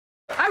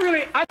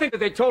I think that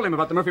they told him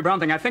about the Murphy Brown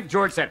thing. I think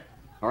George said,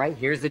 all right,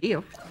 here's the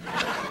deal.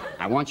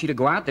 I want you to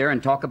go out there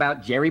and talk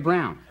about Jerry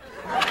Brown.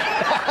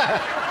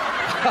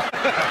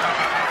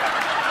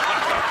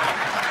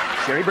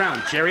 Jerry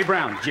Brown, Jerry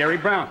Brown, Jerry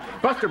Brown,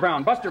 Buster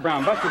Brown, Buster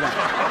Brown, Buster Brown,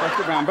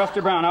 Buster Brown,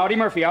 Buster Brown, Audie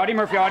Murphy, Audie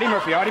Murphy, Audie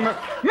Murphy, Audie Murphy,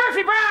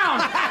 Murphy Brown!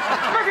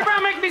 Murphy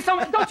Brown makes me so...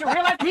 Don't you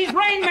realize he's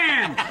Rain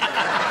Man?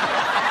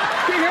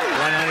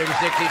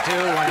 162,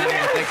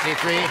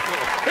 163.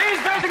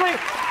 He's basically...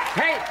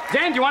 Hey,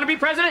 Dan, do you want to be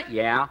president?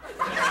 Yeah.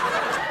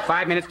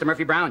 5 minutes to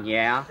Murphy Brown?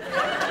 Yeah.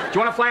 Do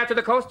you want to fly out to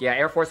the coast? Yeah,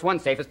 Air Force One,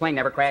 safest plane,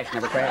 never crash,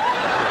 never crash.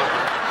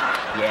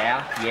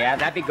 Yeah,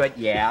 that'd be good,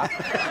 yeah.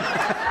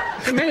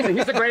 It's amazing.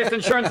 He's the greatest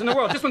insurance in the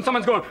world. Just when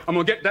someone's going, I'm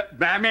going to get that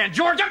bad man,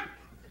 Georgia.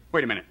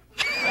 Wait a minute.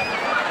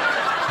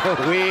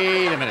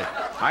 Wait a minute.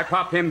 I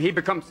pop him, he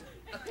becomes...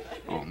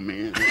 Oh,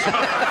 man.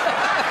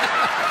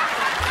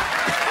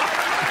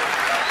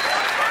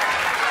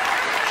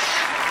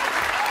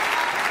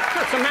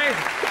 That's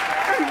amazing.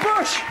 And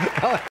Bush.